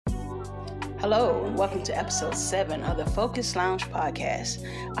Hello, and welcome to episode 7 of the Focus Lounge podcast.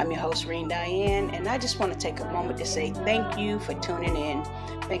 I'm your host, Rene Diane, and I just want to take a moment to say thank you for tuning in.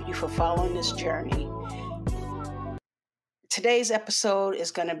 Thank you for following this journey. Today's episode is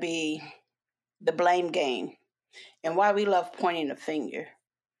going to be the blame game and why we love pointing the finger.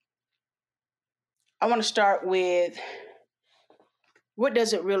 I want to start with what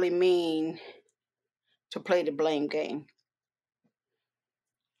does it really mean to play the blame game?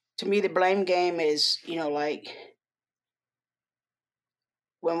 To me, the blame game is, like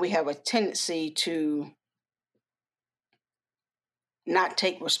when we have a tendency to not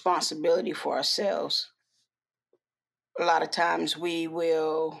take responsibility for ourselves. A lot of times we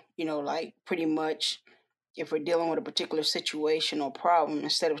will, pretty much, if we're dealing with a particular situation or problem,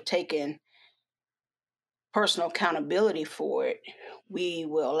 instead of taking personal accountability for it, we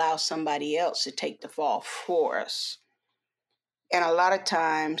will allow somebody else to take the fall for us. And a lot of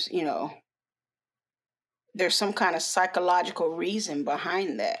times, there's some kind of psychological reason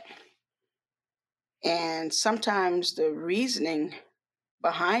behind that. And sometimes the reasoning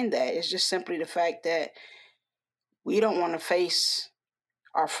behind that is just simply the fact that we don't want to face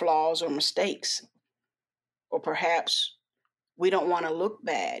our flaws or mistakes. Or perhaps we don't want to look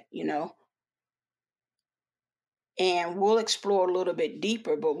bad, And we'll explore a little bit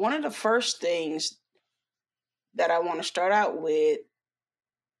deeper. But one of the first things that I want to start out with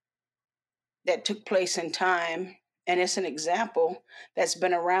that took place in time, and it's an example that's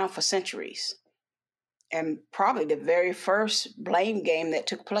been around for centuries, and probably the very first blame game that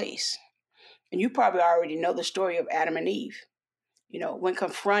took place. And you probably already know the story of Adam and Eve. When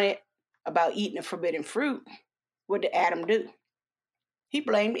confronted about eating the forbidden fruit, what did Adam do? He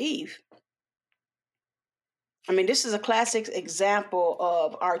blamed Eve. This is a classic example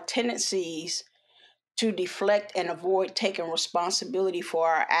of our tendencies to deflect and avoid taking responsibility for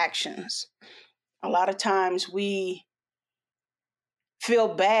our actions. A lot of times we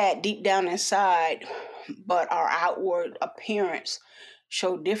feel bad deep down inside, but our outward appearance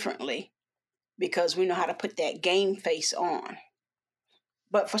show differently because we know how to put that game face on.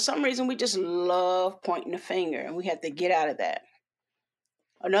 But for some reason, we just love pointing the finger, and we have to get out of that.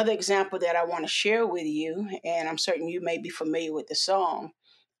 Another example that I want to share with you, and I'm certain you may be familiar with the song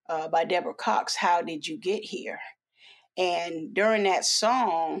by Deborah Cox, How Did You Get Here? And during that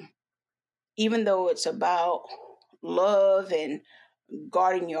song, even though it's about love and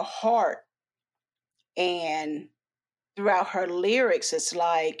guarding your heart, and throughout her lyrics, it's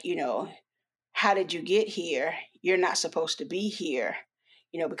like, how did you get here? You're not supposed to be here,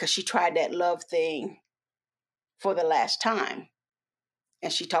 because she tried that love thing for the last time.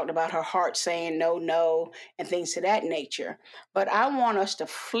 And she talked about her heart saying no, no, and things of that nature. But I want us to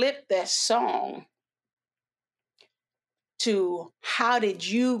flip that song to how did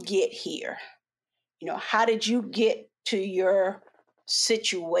you get here? How did you get to your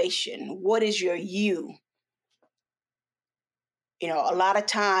situation? What is your you? A lot of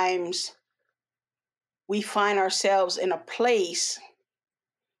times we find ourselves in a place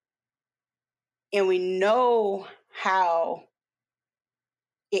and we know how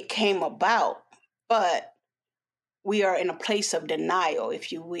it came about, but we are in a place of denial,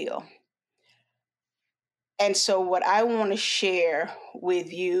 if you will. And so what I want to share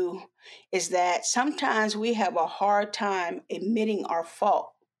with you is that sometimes we have a hard time admitting our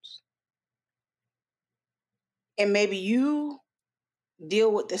faults. And maybe you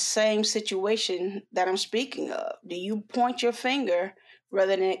deal with the same situation that I'm speaking of. Do you point your finger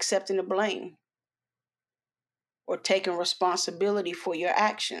rather than accepting the blame or taking responsibility for your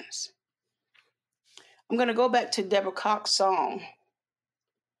actions? I'm going to go back to Deborah Cox's song.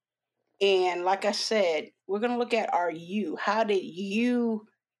 And like I said, we're going to look at our you. How did you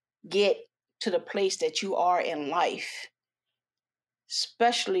get to the place that you are in life?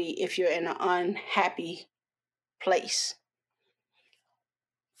 Especially if you're in an unhappy place.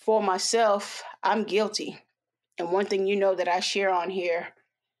 For myself, I'm guilty. And one thing that I share on here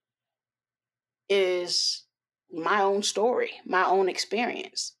is my own story, my own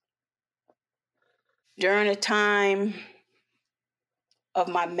experience. During the time of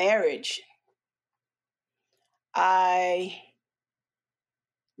my marriage, I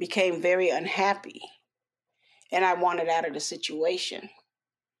became very unhappy and I wanted out of the situation.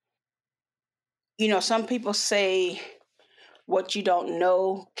 Some people say what you don't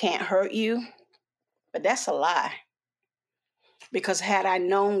know can't hurt you, but that's a lie. Because had I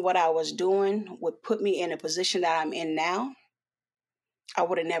known what I was doing would put me in a position that I'm in now, I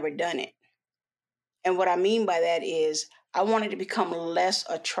would have never done it. And what I mean by that is I wanted to become less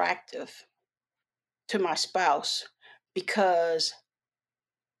attractive to my spouse because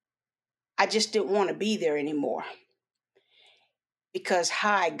I just didn't want to be there anymore. Because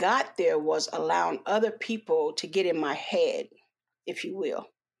how I got there was allowing other people to get in my head, if you will.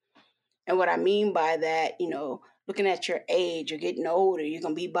 And what I mean by that, looking at your age, you're getting older, you're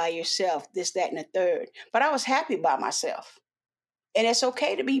going to be by yourself, this, that, and the third. But I was happy by myself. And it's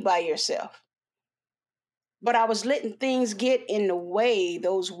okay to be by yourself. But I was letting things get in the way,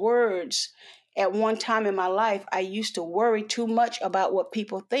 those words. At one time in my life, I used to worry too much about what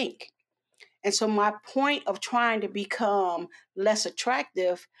people think. And so my point of trying to become less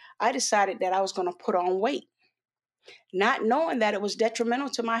attractive, I decided that I was going to put on weight, not knowing that it was detrimental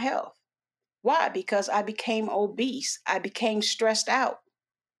to my health. Why? Because I became obese. I became stressed out.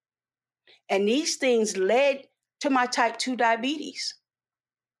 And these things led to my type 2 diabetes,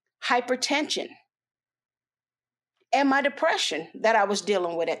 hypertension, and my depression that I was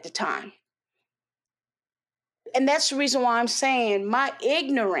dealing with at the time. And that's the reason why I'm saying my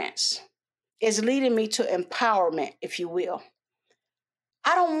ignorance is leading me to empowerment, if you will.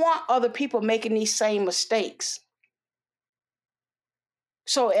 I don't want other people making these same mistakes.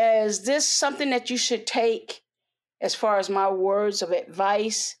 So is this something that you should take as far as my words of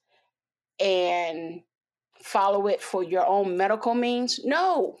advice and follow it for your own medical means?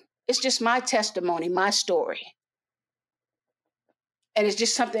 No, it's just my testimony, my story. And it's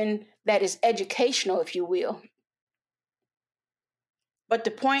just something that is educational, if you will. But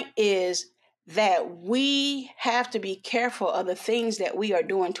the point is that we have to be careful of the things that we are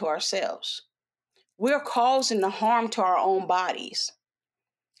doing to ourselves. We're causing the harm to our own bodies.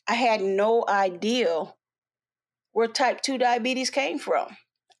 I had no idea where type 2 diabetes came from.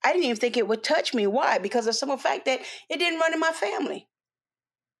 I didn't even think it would touch me. Why? Because of the simple fact that it didn't run in my family.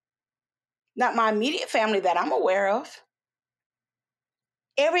 Not my immediate family that I'm aware of.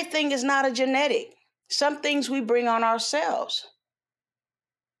 Everything is not a genetic. Some things we bring on ourselves.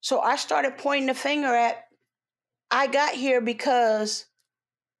 So I started pointing the finger at, I got here because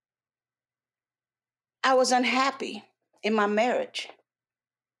I was unhappy in my marriage.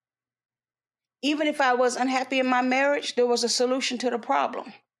 Even if I was unhappy in my marriage, there was a solution to the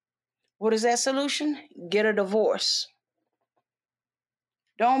problem. What is that solution? Get a divorce.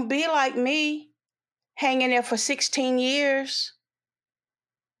 Don't be like me, hanging there for 16 years.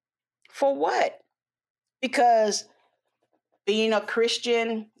 For what? Because being a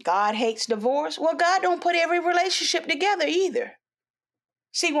Christian, God hates divorce. Well, God don't put every relationship together either.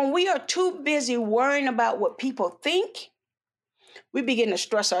 See, when we are too busy worrying about what people think, we begin to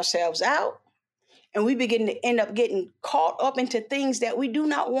stress ourselves out, and we begin to end up getting caught up into things that we do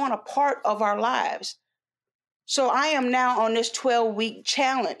not want a part of our lives. So I am now on this 12-week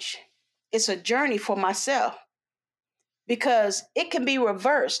challenge. It's a journey for myself because it can be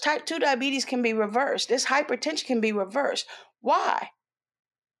reversed. Type 2 diabetes can be reversed. This hypertension can be reversed. Why?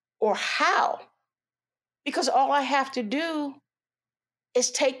 Or how? Because all I have to do is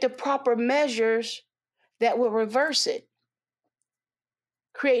take the proper measures that will reverse it.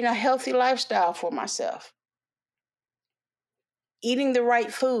 Creating a healthy lifestyle for myself. Eating the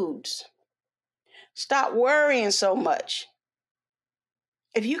right foods. Stop worrying so much.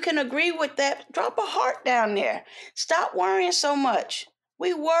 If you can agree with that, drop a heart down there. Stop worrying so much.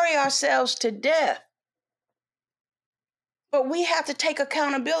 We worry ourselves to death. But we have to take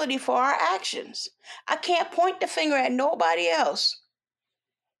accountability for our actions. I can't point the finger at nobody else.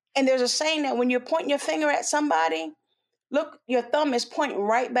 And there's a saying that when you're pointing your finger at somebody, look, your thumb is pointing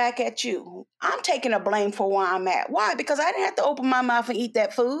right back at you. I'm taking the blame for where I'm at. Why? Because I didn't have to open my mouth and eat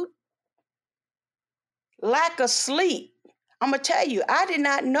that food. Lack of sleep. I'm going to tell you, I did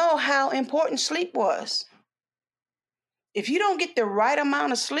not know how important sleep was. If you don't get the right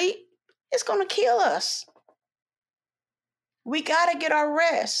amount of sleep, it's going to kill us. We got to get our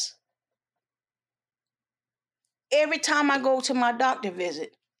rest. Every time I go to my doctor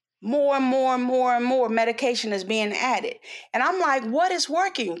visit, more and more medication is being added. And I'm like, what is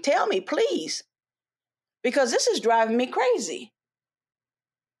working? Tell me, please. Because this is driving me crazy.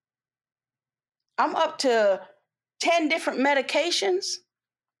 I'm up to 10 different medications,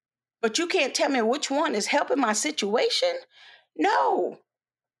 but you can't tell me which one is helping my situation? No.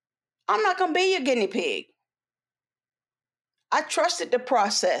 I'm not going to be your guinea pig. I trusted the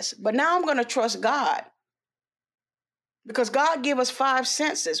process, but now I'm going to trust God. Because God gave us 5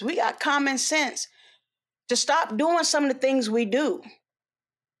 senses. We got common sense to stop doing some of the things we do.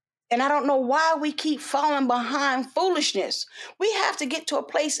 And I don't know why we keep falling behind foolishness. We have to get to a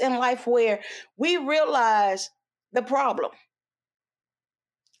place in life where we realize the problem.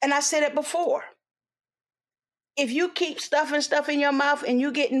 And I said it before. If you keep stuffing stuff in your mouth and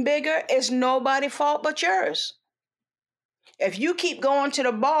you getting bigger, it's nobody's fault but yours. If you keep going to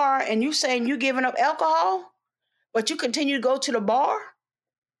the bar and you saying you giving up alcohol, but you continue to go to the bar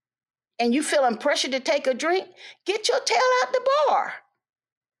and you feeling pressure to take a drink, get your tail out the bar.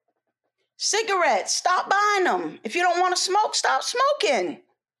 Cigarettes, stop buying them. If you don't want to smoke, stop smoking.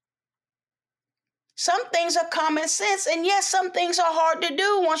 Some things are common sense, and yes, some things are hard to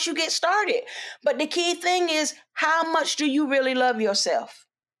do once you get started. But the key thing is, how much do you really love yourself?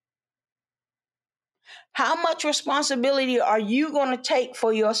 How much responsibility are you going to take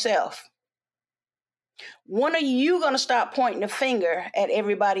for yourself? When are you going to stop pointing the finger at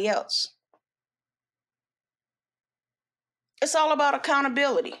everybody else? It's all about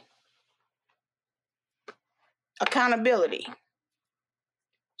accountability. Accountability.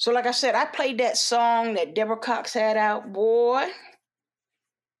 So like I said, I played that song that Deborah Cox had out. Boy,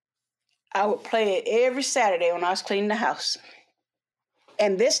 I would play it every Saturday when I was cleaning the house.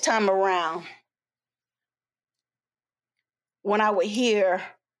 And this time around, when I would hear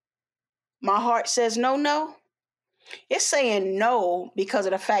my heart says no, no, it's saying no because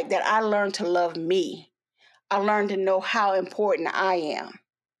of the fact that I learned to love me. I learned to know how important I am.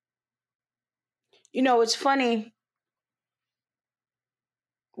 You know, it's funny.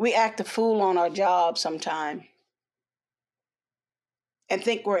 We act a fool on our job sometime and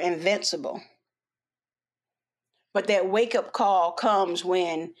think we're invincible. But that wake-up call comes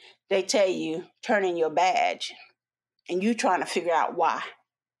when they tell you, turn in your badge, and you trying to figure out why.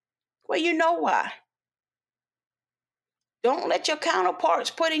 Well, you know why. Don't let your counterparts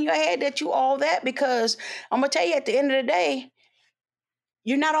put in your head that you all that, because I'm going to tell you at the end of the day,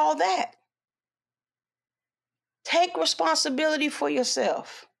 you're not all that. Take responsibility for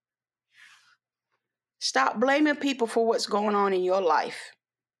yourself. Stop blaming people for what's going on in your life.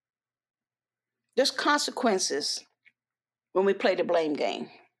 There's consequences when we play the blame game.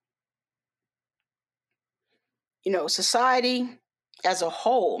 You know, society as a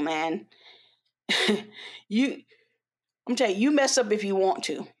whole, man, I'm telling you, you mess up if you want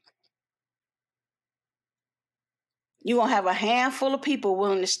to. You're going to have a handful of people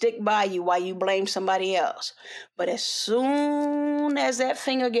willing to stick by you while you blame somebody else. But as soon as that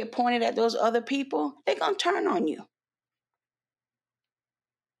finger get pointed at those other people, they're going to turn on you.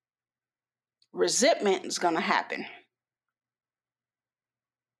 Resentment is going to happen.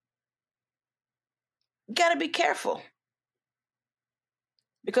 You got to be careful.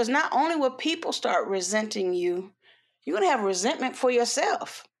 Because not only will people start resenting you, you're going to have resentment for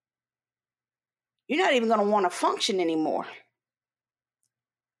yourself. You're not even going to want to function anymore.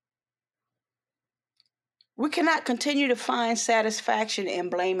 We cannot continue to find satisfaction in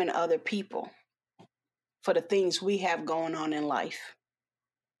blaming other people for the things we have going on in life.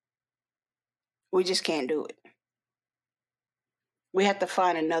 We just can't do it. We have to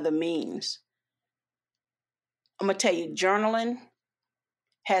find another means. I'm going to tell you, journaling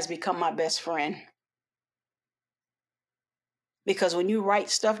has become my best friend. Because when you write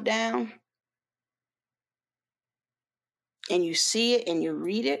stuff down and you see it and you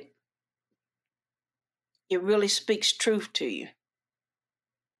read it, it really speaks truth to you.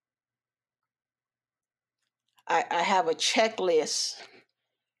 I have a checklist,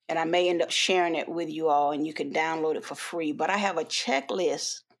 and I may end up sharing it with you all, and you can download it for free. But I have a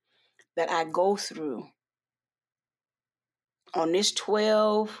checklist that I go through on this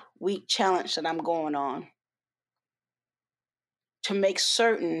 12-week challenge that I'm going on to make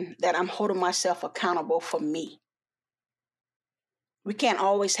certain that I'm holding myself accountable for me. We can't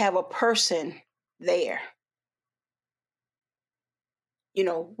always have a person there. You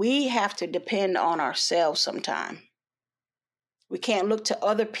know, we have to depend on ourselves sometime. We can't look to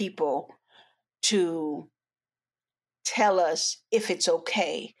other people to tell us if it's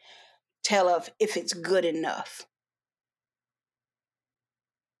okay, tell us if it's good enough.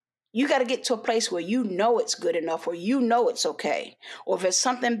 You got to get to a place where you know it's good enough, or you know it's okay. Or if it's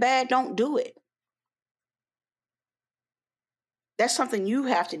something bad, don't do it. That's something you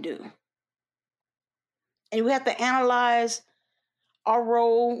have to do. And we have to analyze our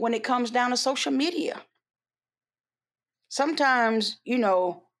role when it comes down to social media. Sometimes, you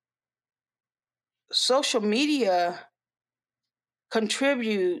know, social media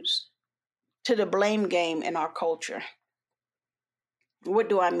contributes to the blame game in our culture. What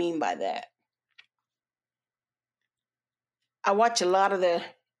do I mean by that? I watch a lot of the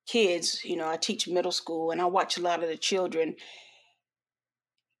kids, you know, I teach middle school, and I watch a lot of the children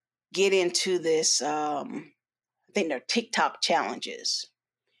get into this, I think they're TikTok challenges.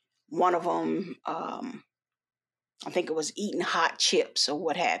 One of them, I think it was eating hot chips or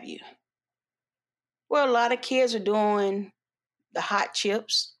what have you. Well, a lot of kids are doing the hot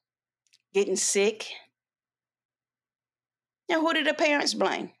chips, getting sick. And who did the parents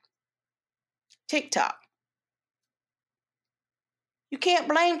blame? TikTok. You can't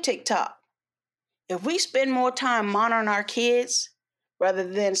blame TikTok. If we spend more time monitoring our kids rather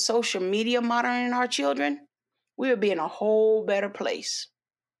than social media monitoring our children, we would be in a whole better place.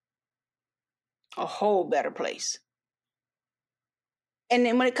 A whole better place. And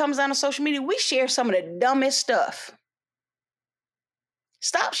then when it comes down to social media, we share some of the dumbest stuff.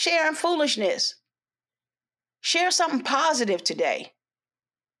 Stop sharing foolishness. Share something positive today.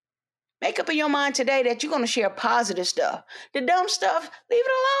 Make up in your mind today that you're going to share positive stuff. The dumb stuff, leave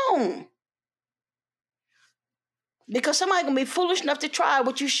it alone. Because somebody can be foolish enough to try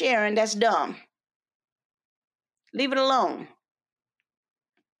what you're sharing that's dumb. Leave it alone.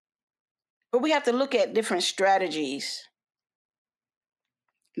 But we have to look at different strategies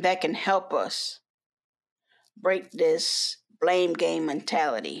that can help us break this blame game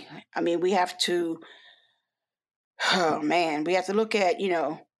mentality. I mean, we have to look at,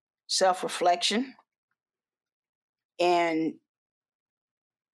 self-reflection and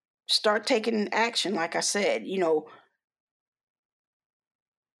start taking action. Like I said,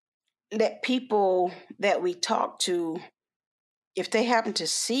 let people that we talk to, if they happen to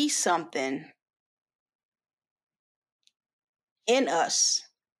see something in us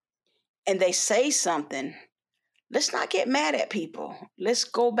and they say something, let's not get mad at people. Let's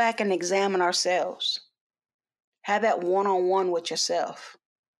go back and examine ourselves. Have that one-on-one with yourself.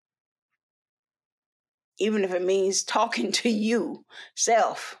 Even if it means talking to you,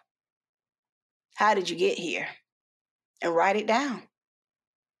 self. How did you get here? And write it down.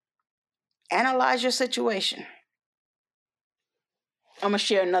 Analyze your situation. I'm going to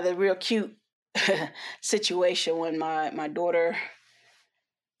share another real cute situation when my daughter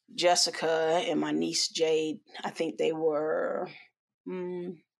Jessica and my niece Jade, I think they were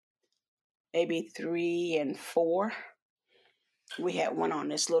maybe 3 and 4. We had went on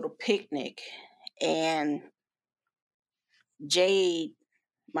this little picnic, and Jade,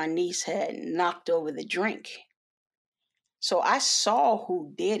 my niece, had knocked over the drink. So I saw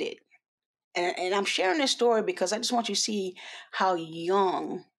who did it. And I'm sharing this story because I just want you to see how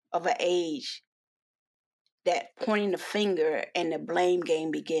young of an age that pointing the finger and the blame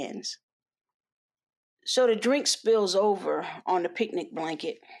game begins. So the drink spills over on the picnic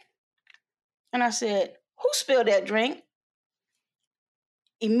blanket. And I said, "Who spilled that drink?"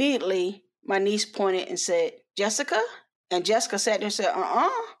 Immediately, my niece pointed and said, "Jessica?" And Jessica sat there and said,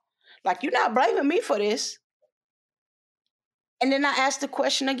 like, you're not blaming me for this. And then I asked the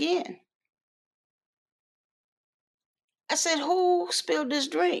question again. I said, "Who spilled this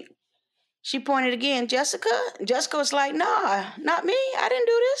drink?" She pointed again, "Jessica?" And Jessica was like, "Nah, not me. I didn't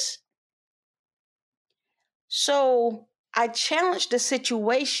do this." So I challenged the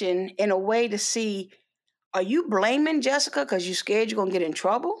situation in a way to see, are you blaming Jessica because you're scared you're going to get in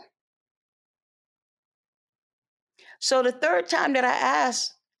trouble? So the third time that I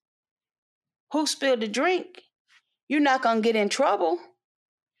asked, "Who spilled the drink? You're not going to get in trouble,"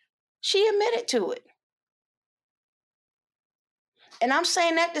 she admitted to it. And I'm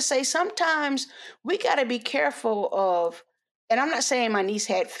saying that to say sometimes we got to be careful of, and I'm not saying my niece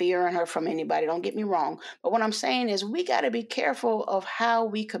had fear in her from anybody, don't get me wrong. But what I'm saying is we got to be careful of how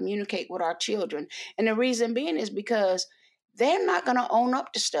we communicate with our children. And the reason being is because they're not going to own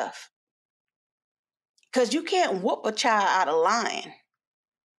up to stuff. Because you can't whoop a child out of line.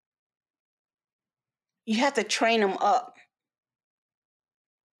 You have to train them up.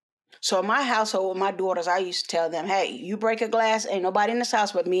 So in my household with my daughters, I used to tell them, "Hey, you break a glass, ain't nobody in this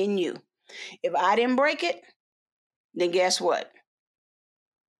house but me and you. If I didn't break it, then guess what?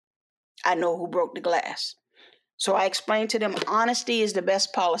 I know who broke the glass." So I explained to them, honesty is the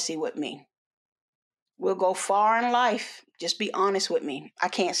best policy with me. We'll go far in life. Just be honest with me. I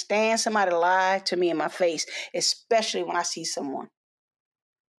can't stand somebody to lie to me in my face, especially when I see someone.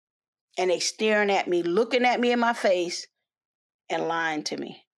 And they staring at me, looking at me in my face, and lying to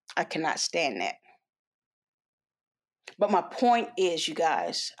me. I cannot stand that. But my point is, you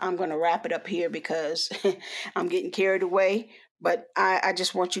guys, I'm going to wrap it up here because I'm getting carried away. But I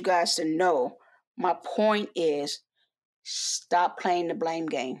just want you guys to know, my point is, stop playing the blame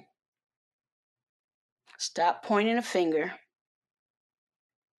game. Stop pointing a finger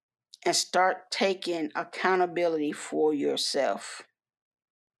and start taking accountability for yourself,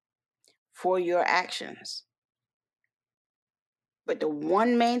 for your actions. But the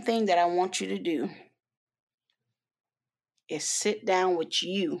one main thing that I want you to do is sit down with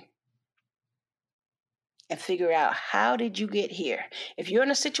you and figure out, how did you get here? If you're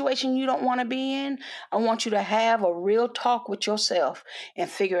in a situation you don't want to be in, I want you to have a real talk with yourself and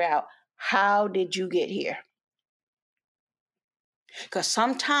figure out, how did you get here? Because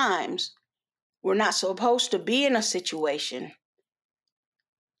sometimes we're not supposed to be in a situation,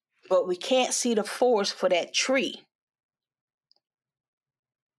 but we can't see the forest for that tree.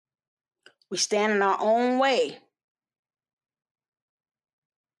 We stand in our own way.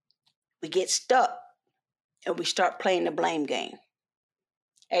 We get stuck and we start playing the blame game.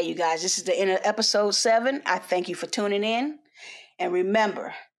 Hey, you guys, this is the end of episode 7. I thank you for tuning in. And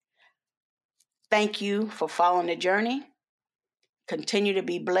remember, thank you for following the journey. Continue to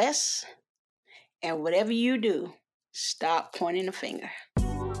be blessed. And whatever you do, stop pointing the finger.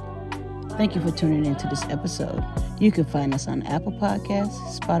 Thank you for tuning in to this episode. You can find us on Apple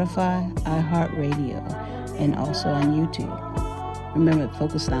Podcasts, Spotify, iHeartRadio, and also on YouTube. Remember,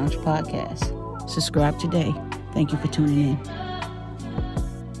 Focus Lounge Podcast. Subscribe today. Thank you for tuning in.